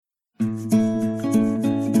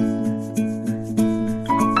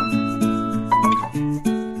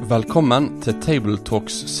Velkommen til Table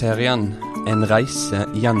Talks-serien En reise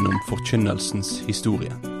gjennom forkynnelsens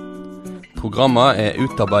historie. Programmet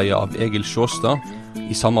utarbeidet av Egil Sjåstad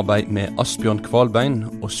i samarbeid med Asbjørn Kvalbein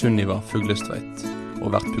og Sunniva Fuglestveit,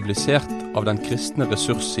 og vært publisert av den kristne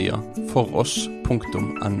ressurssida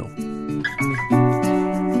foross.no.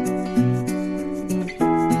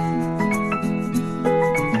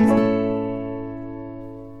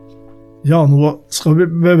 Ja, nå skal vi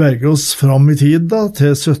bevege oss fram i tid da,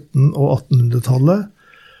 til 1700- og 1800-tallet.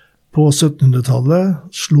 På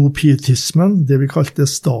 1700-tallet slo pietismen, det vi kalte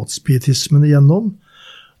statspietismen, igjennom.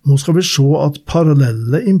 Nå skal vi se at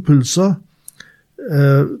parallelle impulser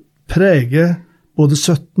preger både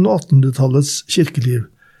 1700- og 1800-tallets kirkeliv.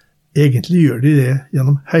 Egentlig gjør de det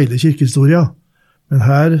gjennom hele kirkehistorien, men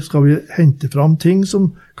her skal vi hente fram ting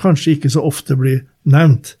som kanskje ikke så ofte blir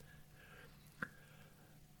nevnt.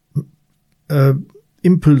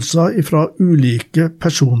 Impulser fra ulike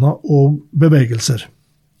personer og bevegelser.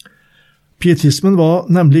 Pietismen var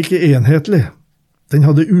nemlig ikke enhetlig. Den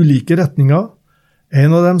hadde ulike retninger.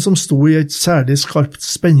 En av dem som sto i et særlig skarpt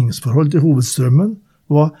spenningsforhold til hovedstrømmen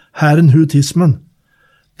var herrenhutismen.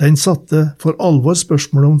 Den satte for alvor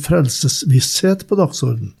spørsmålet om frelsesvisshet på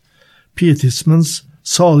dagsorden. Pietismens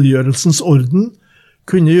saliggjørelsens orden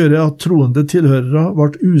kunne gjøre at troende tilhørere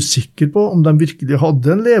ble usikre på om de virkelig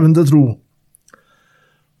hadde en levende tro.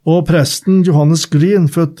 Og presten Johannes Green,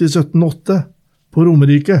 født i 1708 på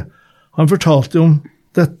Romerike, han fortalte om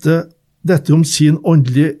dette om sin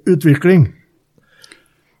åndelige utvikling.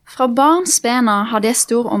 Fra barnsbena hadde jeg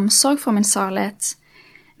stor omsorg for min salighet,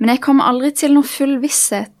 men jeg kom aldri til noe full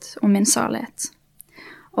visshet om min salighet.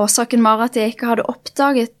 Årsaken var at jeg ikke hadde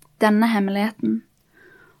oppdaget denne hemmeligheten.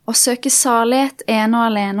 Å søke salighet ene og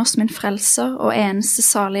alene hos min frelser og eneste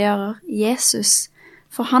saliggjører, Jesus,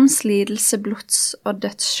 for hans lidelse, blods og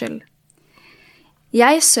dødsskyld.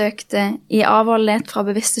 Jeg søkte i avholdenhet fra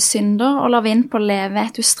bevisste synder og la vind på å leve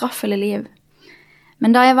et ustraffelig liv.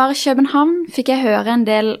 Men da jeg var i København, fikk jeg høre en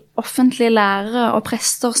del offentlige lærere og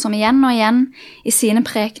prester som igjen og igjen i sine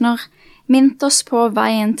prekener minte oss på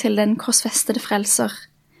veien til den korsfestede frelser.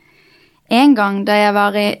 En gang da jeg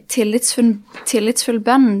var i tillitsfull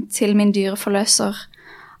bønn til min dyre forløser,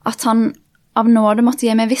 at han av nåde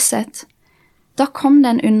måtte gi meg visshet, da kom det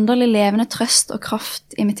en underlig levende trøst og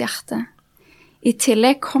kraft i mitt hjerte. I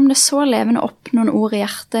tillegg kom det så levende opp noen ord i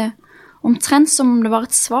hjertet, omtrent som om det var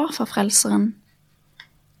et svar fra frelseren.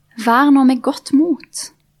 Vær nå med godt mot.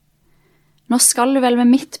 Nå skal du vel med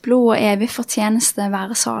mitt blod og evig fortjeneste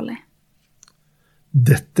være salig.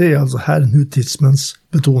 Dette altså herrenhutismens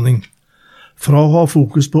betoning. Fra å ha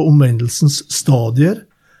fokus på omvendelsens stadier,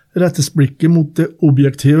 rettes blikket mot det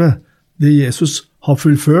objektive, det Jesus har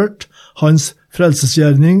fullført, hans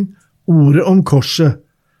frelsesgjerning, ordet om korset.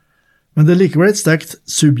 Men det er likevel et sterkt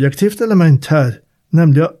subjektivt element her,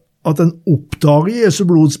 nemlig at en oppdager Jesu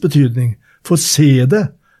blods betydning, får se det,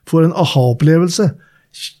 får en aha-opplevelse,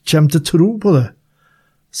 kommer til tro på det.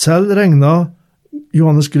 Selv regnet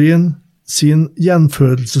Johannes Green sin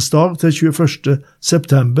gjenfødelsesdag til 21.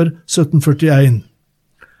 september 1741.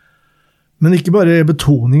 Men ikke bare er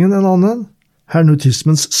betoningen en annen,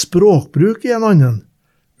 herrenhutismens språkbruk er en annen.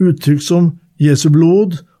 Uttrykk som Jesu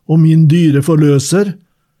blod og min dyre forløser,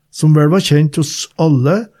 som vel var kjent hos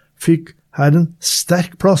alle, fikk her en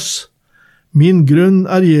sterk plass. Min grunn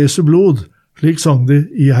er Jesu blod, slik sang de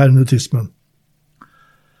i herrenhutismen.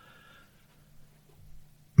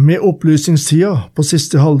 Med opplysningstida på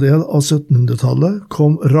siste halvdel av 1700-tallet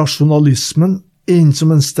kom rasjonalismen inn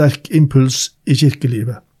som en sterk impuls i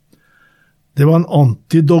kirkelivet. Det var en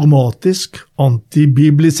antidogmatisk,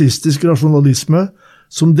 antibiblicistisk rasjonalisme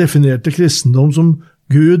som definerte kristendom som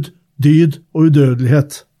Gud, dyd og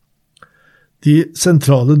udødelighet. De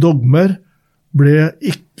sentrale dogmer ble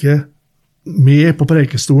ikke med på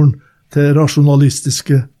prekestolen til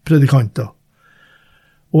rasjonalistiske predikanter.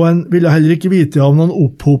 Og en ville heller ikke vite av noen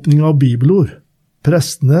opphopning av bibelord.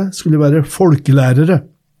 Prestene skulle være folkelærere.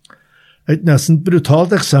 Et nesten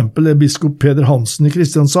brutalt eksempel er biskop Peder Hansen i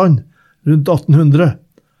Kristiansand, rundt 1800.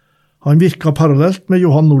 Han virka parallelt med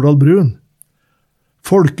Johan Nordahl Brun.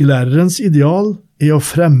 Folkelærerens ideal er å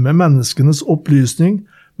fremme menneskenes opplysning,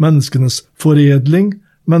 menneskenes foredling,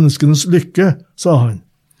 menneskenes lykke, sa han.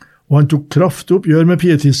 Og han tok kraftig oppgjør med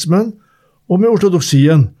pietismen og med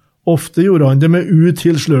ortodoksien. Ofte gjorde han det med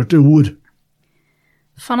utilslørte ord.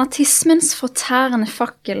 Fanatismens fortærende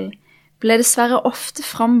fakkel ble dessverre ofte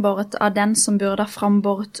frambåret av den som burde ha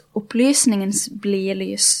frambåret opplysningens blide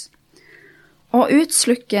lys. Å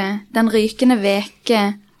utslukke den rykende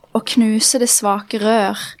veke og knuse det svake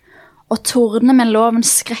rør, og tordne med lovens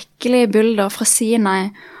skrekkelige bulder fra Sinai,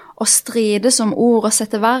 og strides om ord og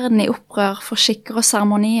sette verden i opprør for skikker og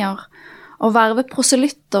seremonier, og verve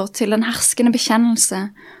proselytter til den herskende bekjennelse,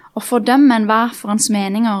 og fordømme enhver for hans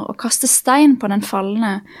meninger, og kaste stein på den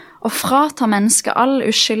fallende, og frata mennesket all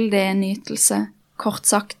uskyldige nytelse, kort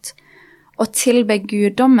sagt, og tilbe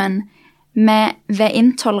guddommen ved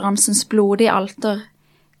intoleransens blodige alter.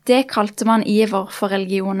 Det kalte man iver for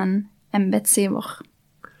religionen, embedsiver.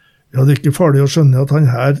 Ja, det ikke farlig å skjønne at han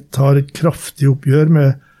her tar et kraftig oppgjør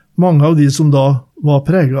med mange av de som da var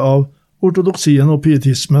preget av ortodoksien og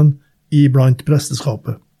pietismen iblant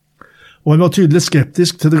presteskapet. Og han var tydelig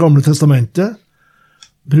skeptisk til det gamle testamentet.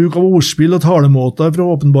 Bruk av ordspill og talemåter fra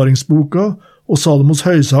åpenbaringsboka og Salomos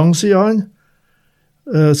høysang, sier han,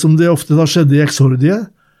 som det ofte da skjedde i eksordiet.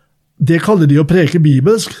 Det kaller de å preke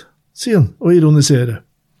bibelsk, sier han, og ironisere.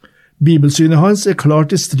 Bibelsynet hans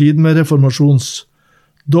klart i strid med reformasjons.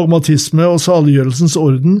 Dogmatisme og saliggjørelsens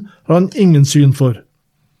orden har han ingen syn for.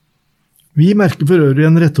 Vi merker for øvrig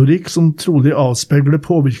en retorikk som trolig avspegler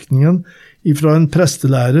påvirkningen fra en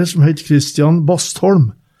prestelærer som het Christian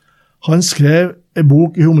Bastholm. Han skrev en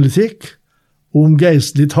bok i homiletikk om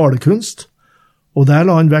geistlig talekunst, og der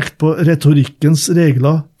la han vekt på retorikkens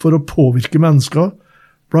regler for å påvirke mennesker,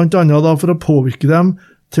 blant annet da for å påvirke dem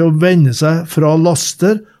til å vende seg fra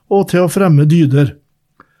laster og til å fremme dyder.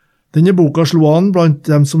 Denne boka slo an blant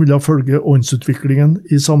dem som ville følge åndsutviklingen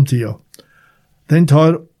i samtida. Den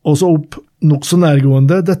tar også opp nok så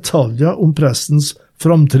nærgående detaljer om prestens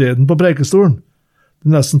framtreden på prekestolen. Det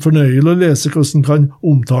nesten fornøyelig å lese hvordan kan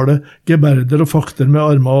omtale geberder og fakter med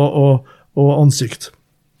armer og ansikt.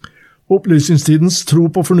 Opplysningstidens tro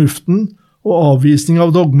på fornuften og avvisning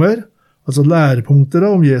av dogmer, altså lærepunkter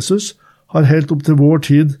om Jesus, har helt opp til vår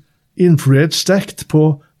tid influert sterkt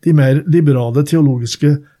på de mer liberale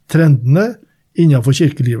teologiske trendene innenfor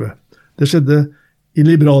kirkelivet. Det skjedde i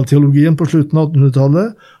liberalteologien på slutten av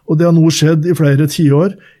 1800-tallet, og det har nå skjedd i flere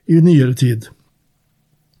tiår i nyere tid.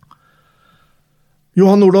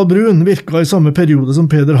 Johan Olav Brun virket i samme periode som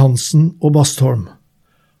Peder Hansen og Bastholm.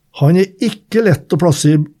 Han ikke lett å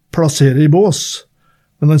plassere i bås,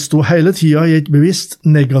 men han stod hele tiden i et bevisst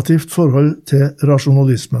negativt forhold til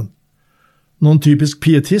rasjonalismen. Noen typisk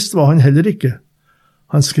pietist var han heller ikke.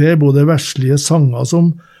 Han skrev både verslige sanger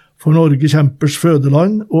som «For Norge kjempers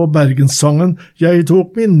fødeland» og Bergenssangen «Jeg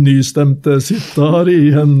tok min nystemte sittar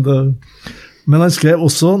i hende». Men han skrev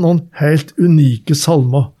også noen helt unike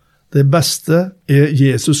salmer. Det beste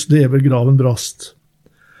 «Jesus lever, graven brast».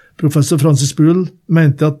 Professor Francis Bull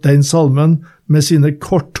mente at den salmen med sine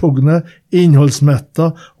korthogne,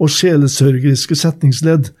 innholdsmetta og sjelesørgeriske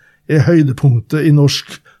setningsledd høydepunktet i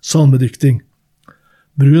norsk salmedikting.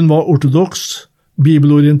 Brun var ortodoks,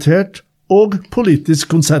 bibelorientert og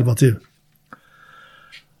politisk konservativ.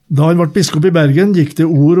 Da han ble biskop i Bergen, gikk det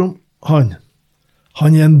ord om han.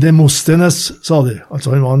 Han en Demosthenes, sa de.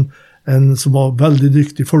 Altså han var en som var veldig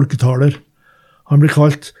dyktig folketaler. Han ble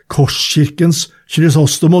kalt Korskirkens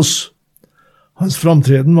Chrysostomos. Hans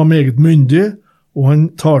framtreden var meget myndig, og han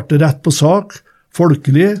talte rett på sak,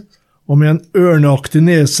 folkelig, og med en ørneaktig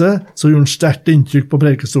nese, så gjorde han sterkt inntrykk på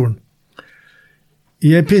prekestolen.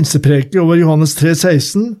 I en pinsepreke over Johannes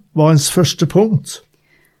 3,16 var hans første punkt.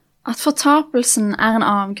 At fortapelsen en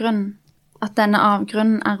avgrunn, at denne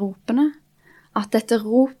avgrunnen ropende, at dette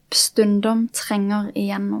rop stundom trenger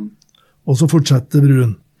igjennom. Og så fortsetter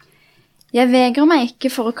Brun. Jeg vegrer meg ikke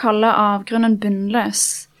for å kalle avgrunnen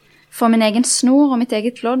bunnløs, for min egen snor og mitt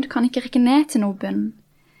eget lodd kan ikke rekke ned til noe bunn.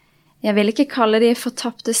 Jeg vil ikke kalle de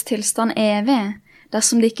fortaptes tilstand evig,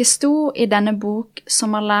 dersom det ikke sto i denne bok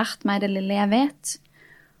som har lært meg det lille jeg vet,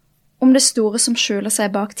 om det store som skjuler seg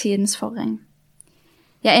bak tidens forheng.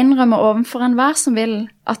 Jeg innrømmer ovenfor enhver som vil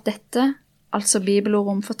at dette, altså bibelord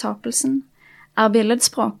om fortapelsen,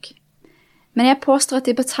 billedspråk, men jeg påstår at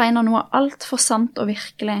de betegner noe alt for sant og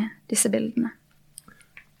virkelig, disse bildene.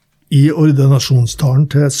 I ordinasjonstalen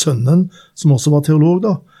til sønnen, som også var teolog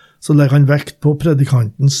da, så legger han vekt på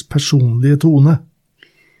predikantens personlige tone.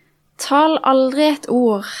 Tal aldri et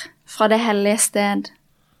ord fra det hellige sted,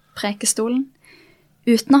 prekestolen,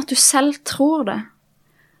 uten at du selv tror det,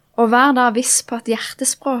 og vær da viss på at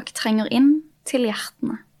hjertespråk trenger inn til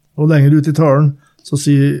hjertene. Og lenger ut i talen så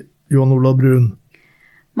sier Johan Olav Brun.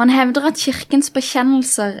 Man hevder at kirkens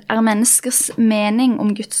bekjennelser menneskers mening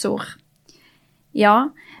om Guds ord. Ja,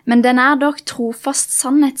 men den dog trofast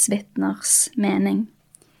sannhetsvittners mening.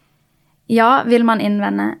 Ja, vil man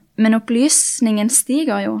innvende, men opplysningen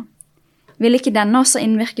stiger jo. Vil ikke denne også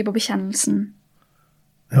innvirke på bekjennelsen?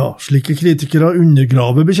 Ja, slike kritikere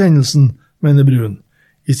undergraver bekjennelsen, mener Brun.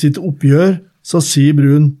 I sitt oppgjør så sier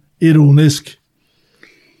Brun ironisk.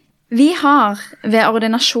 Vi har ved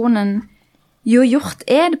ordinasjonen Jo, gjort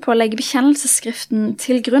ed på å legge bekjennelsesskriften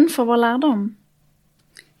til grunn for vår lærdom.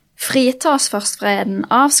 Frita oss først fra eden,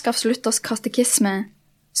 avskaff Luthers katekisme,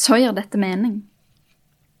 så gjør dette mening.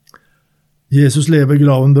 Jesus lever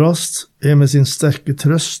graven brast, med sin sterke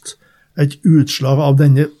trøst et utslag av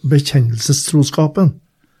denne bekjennelsestroskapen.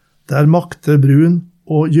 Der makter Brun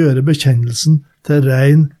å gjøre bekjennelsen til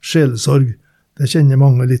ren sjelesorg. Det kjenner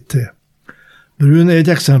mange litt til. Brun et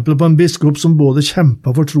eksempel på en biskop som både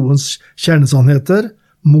kjempet for troens kjernesannheter,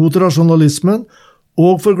 mot rasjonalismen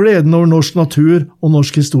og for gleden over norsk natur og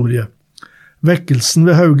norsk historie. Vekkelsen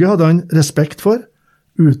ved Hauge hadde han respekt for,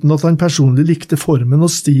 uten at han personlig likte formen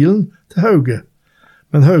og stilen til Hauge.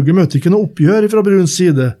 Men Hauge møtte ikke noe oppgjør fra Bruns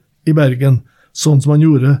side i Bergen, sånn som han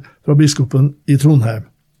gjorde fra biskopen i Trondheim.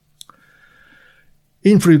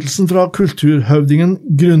 Innflytelsen fra kulturhøvdingen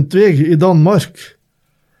Grundtvig i Danmark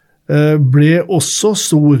ble også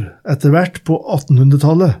stor etter hvert på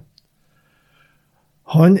 1800-tallet.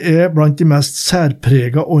 Han blant de mest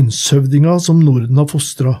særprega åndshøvdinger som Norden har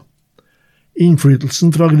fostret.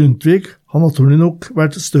 Innflytelsen fra Grundtvig har naturlig nok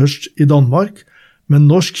vært størst i Danmark, men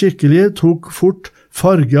norsk kirkeliv tok fort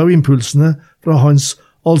farge av impulsene fra hans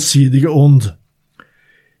allsidige ånd.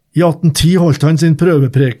 I 1810 holdt han sin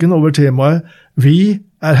prøvepreken over temaet «Vi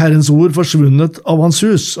Herrens ord forsvunnet av hans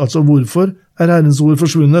hus», altså «Hvorfor Herrens ord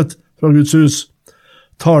forsvunnet fra Guds hus?»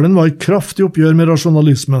 Talen var et kraftig oppgjør med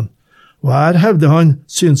rasjonalismen, og her hevde han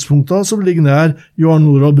synspunkter som ligger nær Johan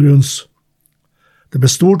Nordahl Bruns. Det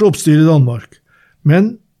ble stort oppstyr i Danmark,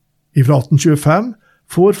 men fra 1825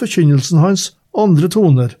 får forkynnelsen hans andre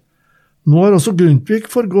toner. Nå har også Grundtvig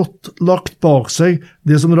for godt lagt bak seg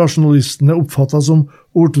det som rasjonalistene oppfattet som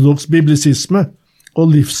ortodoks biblisisme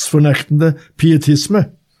og livsfornektende pietisme.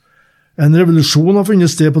 En revolusjon har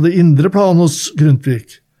funnet sted på det indre plan hos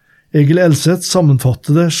Grundtvig. Egil Elseth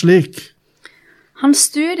sammenfatter det slik. Hans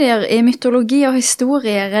studier i mytologi og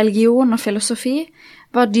historie, religion og filosofi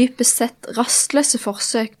var dypest sett rastløse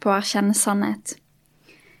forsøk på å erkjenne sannhet.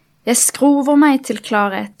 «Jeg skrover meg til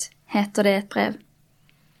klarhet», heter det i et brev.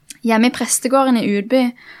 Hjemme i prestegården i Udby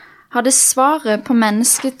hadde svaret på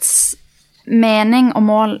menneskets mening og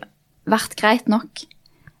mål vært greit nok.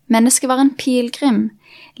 Mennesket var en pilgrim,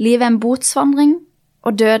 livet en botsvandring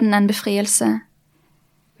og døden en befrielse.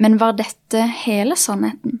 Men var dette hele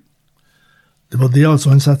sannheten? Det var det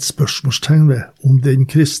altså han satte spørsmålstegn ved, om den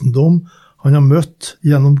kristendom han har møtt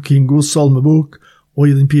gjennom Kingos salmebok og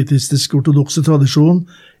i den pietistiske ortodokse tradisjonen,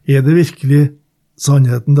 det virkelig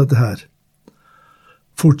sannheten dette her.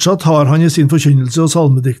 Fortsatt har han i sin forkynnelse og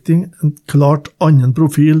salmedikting en klart annen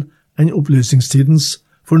profil enn opplysningstidens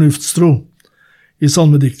fornuftstro. I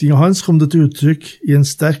salmediktingen hans kom det til uttrykk i en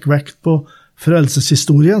sterk vekt på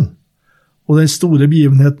frelseshistorien og de store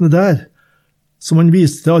begivenhetene der, som han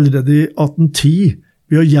viste til allerede i 1810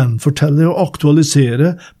 ved å gjenfortelle og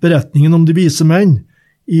aktualisere beretningen om de vise menn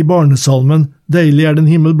i barnesalmen «Deilig den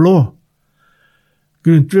himmel blå».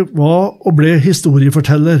 Grundtvig var og ble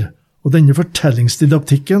historieforteller, og denne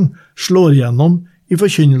fortellingsdidaktikken slår gjennom i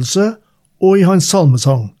forkynnelse og i hans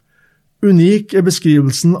salmesang. Unik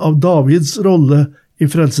beskrivelsen av Davids rolle i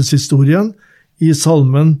frelseshistorien i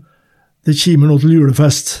salmen «Det kimer nå til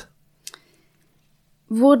julefest».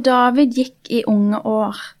 Hvor David gikk i unge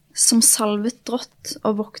år, som salvet drott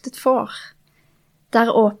og voktet får, der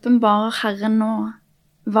åpenbarer Herren nå,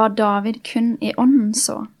 hva David kun i ånden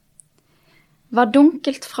så. Hva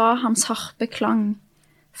dunkelt fra hans harpe klang,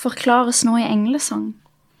 forklares nå i englesang.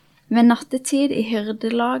 Ved nattetid i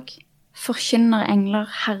hyrdelag, forkynner engler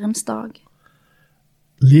Herrens dag.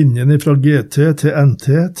 Linjene fra GT til NT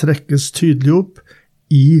trekkes tydelig opp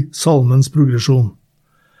i salmens progresjon.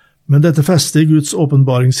 Men dette festet i Guds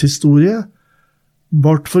åpenbaringshistorie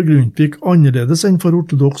ble for Grundtvig annerledes enn for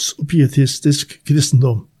ortodoks og pietistisk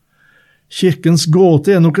kristendom. Kirkens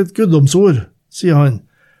gåte nok et guddomsord, sier han,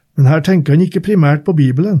 men her tenker han ikke primært på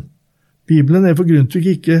Bibelen. Bibelen for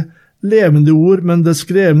Grundtvig ikke levende ord, men det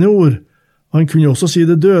skrevne ord. Han kunne også si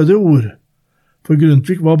det døde ord. For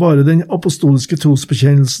Grundtvig var bare den apostoliske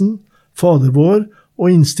trosbekjennelsen, Fader vår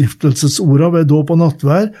og innstiftelsesorda ved dåp og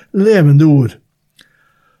nattvær levende ord.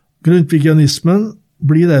 Grundtvigianismen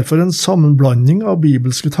blir derfor en sammenblanding av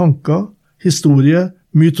bibelske tanker, historie,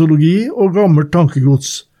 mytologi og gammelt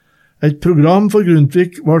tankegods. Et program for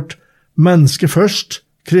Grundtvig ble menneske først,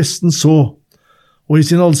 kristen så, og i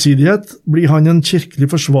sin allsidighet blir han en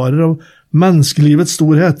kirkelig forsvarer av menneskelivets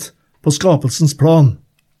storhet på skapelsens plan.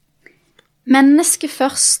 Menneske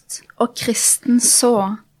først og kristen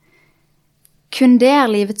så, kun det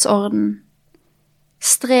livets orden.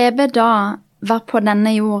 Strebe da vær på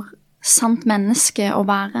denne jord sant menneske å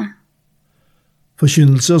være.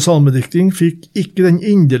 Forkynnelse og salmedikting fikk ikke den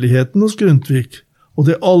inderligheten hos Grundtvig, og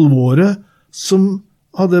det alvoret som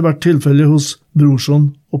hadde vært tilfellet hos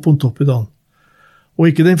Brun og Pontoppidan, og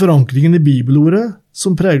ikke den forankringen i bibelordet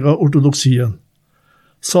som preget ortodoksien.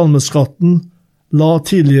 Salmeskatten la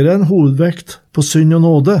tidligere en hovedvekt på synd og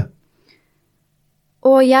nåde.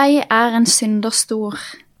 Og jeg er en synder stor,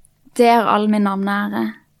 det er all min navnære.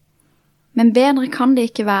 Men bedre kan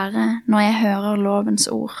det ikke være når jeg hører lovens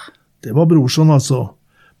ord. Det var Brun altså,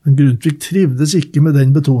 men Grundtvig trivdes ikke med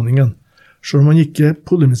den betoningen, selv om han ikke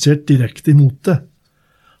polemiserte direkte imot det.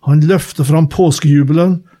 Han løftet fram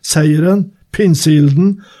påskejubelen, seieren,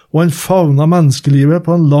 pinseilden, og han favnet menneskelivet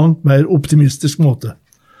på en langt mer optimistisk måte.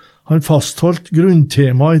 Han fastholdt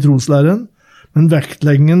grunntemaet i troslæren, men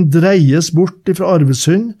vektleggingen dreies bort fra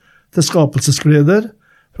arvesynd til skapelsesgleder,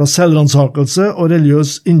 fra selvransakelse og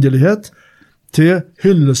religiøs inderlighet, til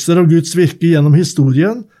hyllester av Guds virke gjennom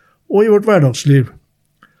historien og i vårt hverdagsliv.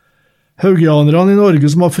 Haugianerne i Norge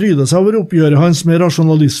som har frydet seg over oppgjøret hans med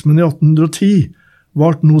rasjonalismen i 1810,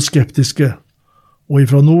 ble nå skeptiske, og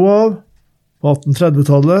ifra nå av, på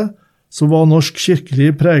 1830-tallet, så var norsk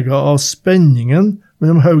kirkeliv preget av spenningen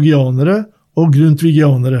mellom haugianere og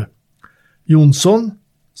grundtvigianere. Jonsson,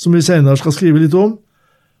 som vi senere skal skrive litt om,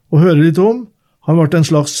 og høre litt om, han ble en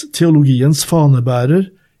slags teologiens fanebærer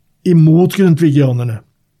imot grundtvigianerne.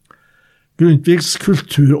 Grundtvigs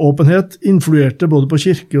kulturåpenhet influerte både på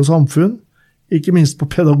kirke og samfunn, ikke minst på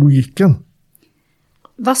pedagogikken.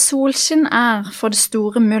 Hva solskinn er for det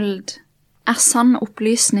store muld, er sann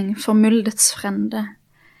opplysning for muldets frende.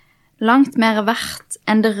 Langt mer verdt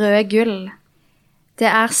enn det røde gull, det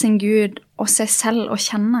er sin Gud og seg selv å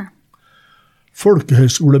kjenne.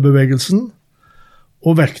 Folkehøyskolebevegelsen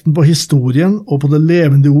og vekten på historien og på det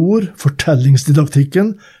levende ord,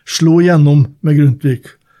 fortellingsdidaktikken, slo igjennom med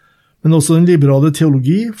Grundtvig. Men også den liberale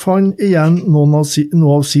teologi fant igjen noe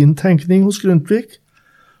av sin tenkning hos Grundtvig,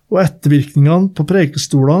 og ettervirkningene på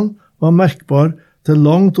prekestolene var merkbar til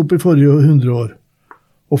langt opp i forrige 100 år.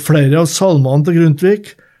 Og flere av salmene til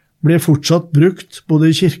Grundtvig ble fortsatt brukt både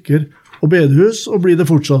i kirker og bedehus, og blir det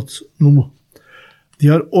fortsatt nå. De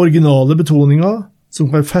har originale betoninger som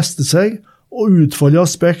kan feste seg og utfolde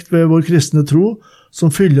aspekt ved vår kristne tro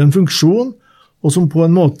som fyller en funksjon, og som på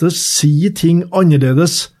en måte sier ting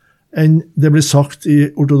annerledes enn det blir sagt i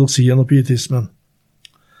ortodoksien og pietismen.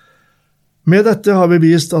 Med dette har vi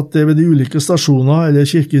vist at det ved de ulike stasjoner eller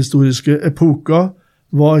kirkehistoriske epoker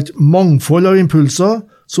var et mangfold av impulser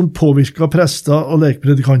som påvirket prester og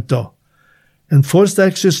lekpredikanter. En for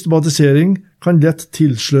sterk systematisering kan lett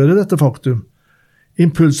tilsløre dette faktum.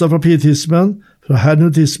 Impulser fra pietismen, fra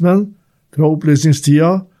hernutismen, fra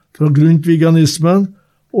opplysningstida, fra grundtvigianismen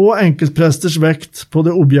og enkeltpresters vekt på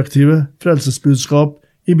det objektive frelsesbudskap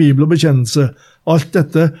i Bibel og bekjennelse. Alt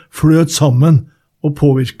dette fløt sammen og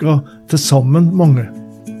påvirket til sammen mange.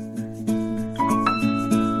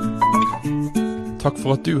 Takk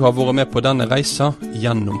for at du har vært med på denne reisa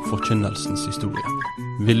gjennom Forkynnelsens historie.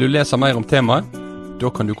 Vil du lese mer om temaet? Da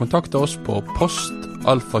kan du kontakte oss på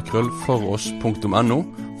post@foross.no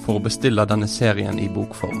for å bestille denne serien i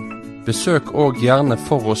bokform. Besøk også gjerne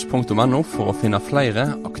foross.no for å finne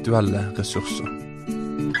flere aktuelle ressurser.